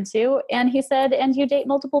attracted to. And he said, and you date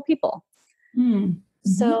multiple people. Mm-hmm.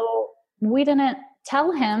 So we didn't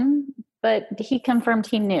tell him, but he confirmed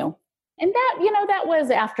he knew. And that, you know, that was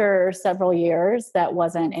after several years. That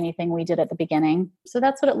wasn't anything we did at the beginning. So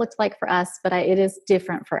that's what it looked like for us, but it is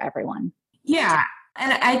different for everyone. Yeah.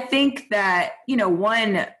 And I think that, you know,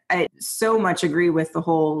 one, I so much agree with the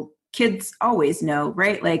whole kids always know,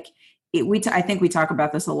 right? Like, I think we talk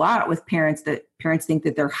about this a lot with parents, that parents think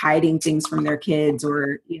that they're hiding things from their kids,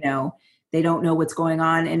 or, you know, they don't know what's going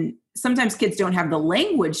on. And sometimes kids don't have the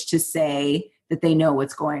language to say that they know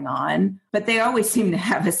what's going on, but they always seem to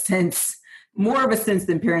have a sense, more of a sense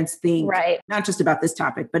than parents think, right? Not just about this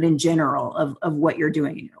topic, but in general of what you're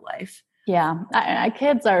doing in your life. Yeah.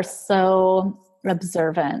 Kids are so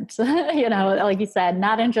observant, you know, like you said,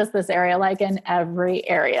 not in just this area, like in every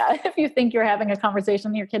area. If you think you're having a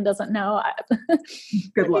conversation your kid doesn't know,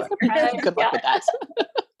 good luck. Good luck with that.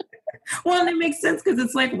 Well, and it makes sense because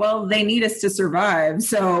it's like, well, they need us to survive.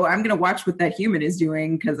 So I'm going to watch what that human is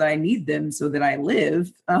doing because I need them so that I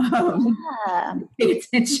live. Yeah. Pay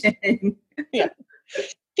attention. Yeah.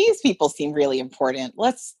 These people seem really important.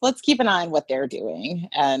 Let's keep an eye on what they're doing.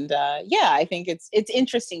 And yeah, I think it's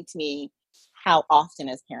interesting to me how often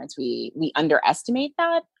as parents we underestimate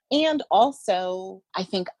that, and also I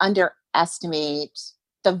think underestimate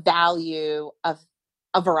the value of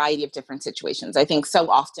a variety of different situations. I think so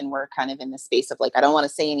often we're kind of in the space of like, I don't want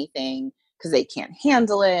to say anything because they can't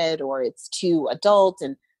handle it or it's too adult.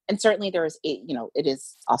 And certainly there is, it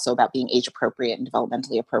is also about being age appropriate and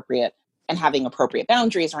developmentally appropriate and having appropriate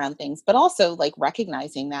boundaries around things, but also like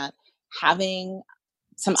recognizing that having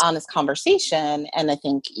some honest conversation. And I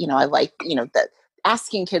think, I like, that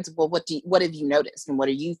asking kids, well, what have you noticed? And what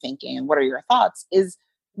are you thinking? And what are your thoughts is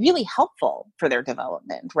really helpful for their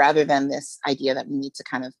development, rather than this idea that we need to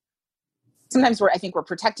kind of, sometimes I think we're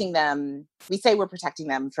protecting them. We say we're protecting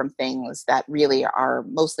them from things that really are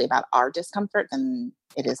mostly about our discomfort than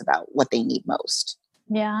it is about what they need most.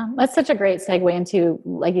 Yeah, that's such a great segue into,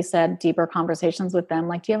 like you said, deeper conversations with them.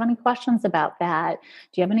 Like, do you have any questions about that?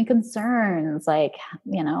 Do you have any concerns? Like,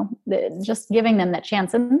 just giving them that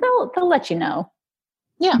chance, and they'll let you know.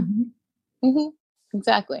 Yeah. Mm-hmm. Mm-hmm.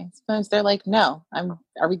 Exactly. Sometimes they're like, "No,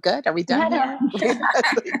 are we good? Are we done here?"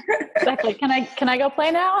 Exactly. Can I go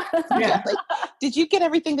play now? Yeah. Like, did you get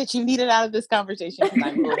everything that you needed out of this conversation? Because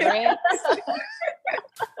I'm over it.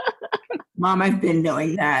 Mom, I've been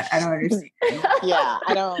knowing that. I don't understand. Yeah,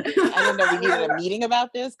 I didn't know we needed a meeting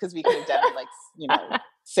about this because we could have done it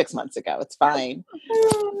 6 months ago. It's fine.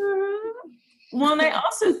 Well, and I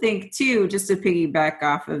also think too, just to piggyback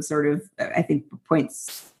off of sort of, I think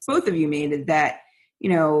points both of you made, that,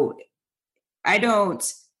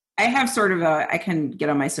 I have sort of I can get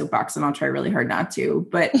on my soapbox and I'll try really hard not to,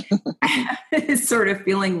 but I have this sort of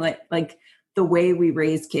feeling like the way we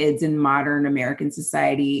raise kids in modern American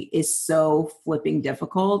society is so flipping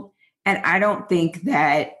difficult. And I don't think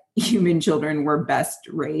that human children were best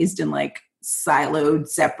raised in like siloed,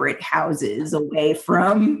 separate houses away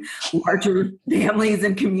from larger families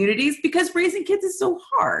and communities, because raising kids is so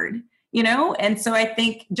hard, And so I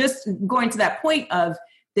think just going to that point of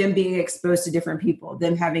them being exposed to different people,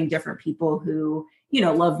 them having different people who,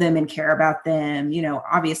 love them and care about them.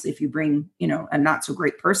 Obviously if you bring, a not so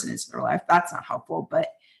great person into their life, that's not helpful. But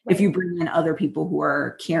if you bring in other people who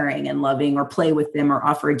are caring and loving or play with them or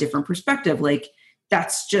offer a different perspective, like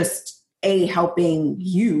that's just helping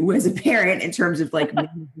you as a parent in terms of like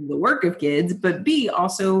the work of kids, but B,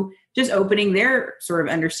 also just opening their sort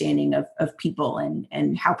of understanding of people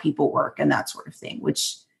and how people work and that sort of thing,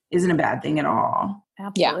 which isn't a bad thing at all.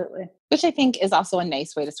 Absolutely. Yeah. Which I think is also a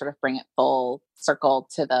nice way to sort of bring it full circle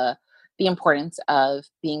to the importance of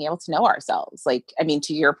being able to know ourselves. Like, I mean,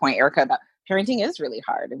 to your point, Erica, about parenting is really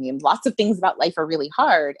hard. I mean, lots of things about life are really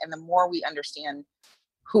hard. And the more we understand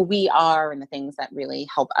who we are and the things that really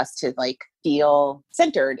help us to like feel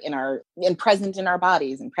centered and present in our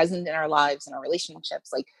bodies and present in our lives and our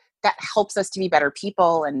relationships, like that helps us to be better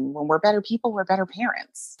people. And when we're better people, we're better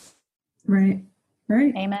parents. Right.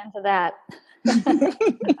 Amen to that.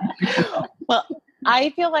 Well,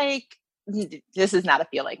 I feel like this is not a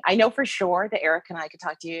feeling. I know for sure that Eric and I could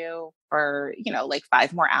talk to you for, like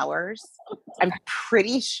 5 more hours. I'm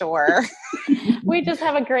pretty sure. We just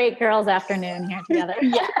have a great girls' afternoon here together.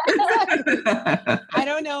 Yeah. I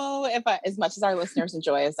don't know if as much as our listeners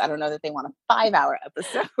enjoy us, I don't know that they want a 5-hour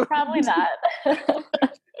episode. Probably not.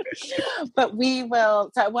 But we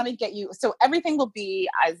will. So I want to get you. So everything will be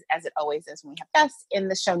as it always is when we have guests in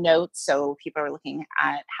the show notes. So people are looking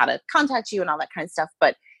at how to contact you and all that kind of stuff.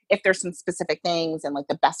 But if there's some specific things and like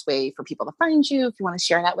the best way for people to find you, if you want to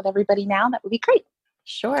share that with everybody now, that would be great.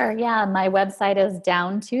 Sure. Yeah. My website is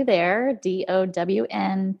DownToThere,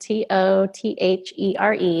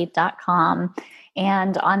 DOWNTOTHERE.com.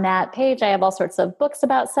 And on that page, I have all sorts of books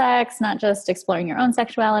about sex, not just exploring your own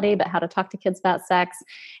sexuality, but how to talk to kids about sex.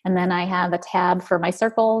 And then I have a tab for my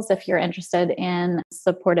circles if you're interested in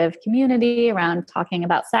supportive community around talking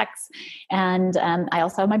about sex. And I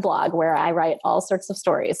also have my blog where I write all sorts of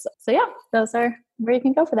stories. So yeah, those are where you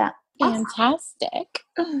can go for that. Fantastic.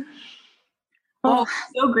 Well,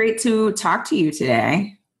 so great to talk to you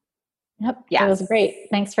today. Yep. Yes. It was great.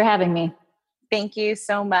 Thanks for having me. Thank you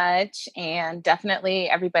so much. And definitely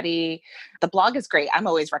everybody, the blog is great. I'm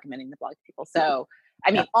always recommending the blog to people. So,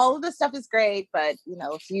 I mean, all of the stuff is great, but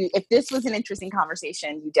if this was an interesting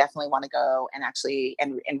conversation, you definitely want to go and actually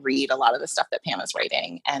and read a lot of the stuff that Pam is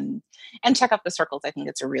writing and check out the circles. I think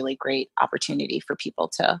it's a really great opportunity for people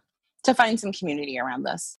to find some community around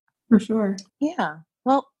this. For sure. Yeah.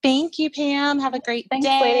 Well, thank you, Pam. Have a great Thanks,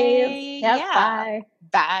 day. ladies. Yep, Yeah. bye.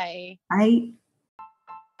 Bye. I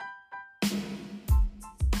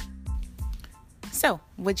So,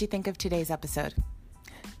 what'd you think of today's episode?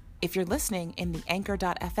 If you're listening in the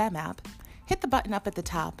Anchor.fm app, hit the button up at the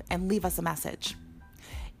top and leave us a message.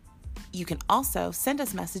 You can also send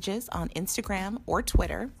us messages on Instagram or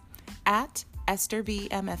Twitter at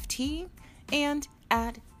EstherBMFT and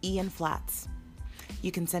at Ian Flats.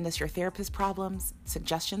 You can send us your therapist problems,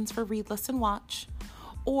 suggestions for read, listen, watch,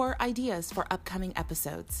 or ideas for upcoming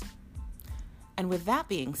episodes. And with that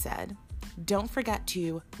being said, don't forget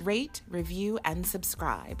to rate, review, and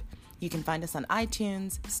subscribe. You can find us on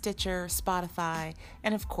iTunes, Stitcher, Spotify,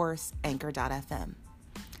 and of course, Anchor.fm.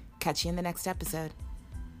 Catch you in the next episode.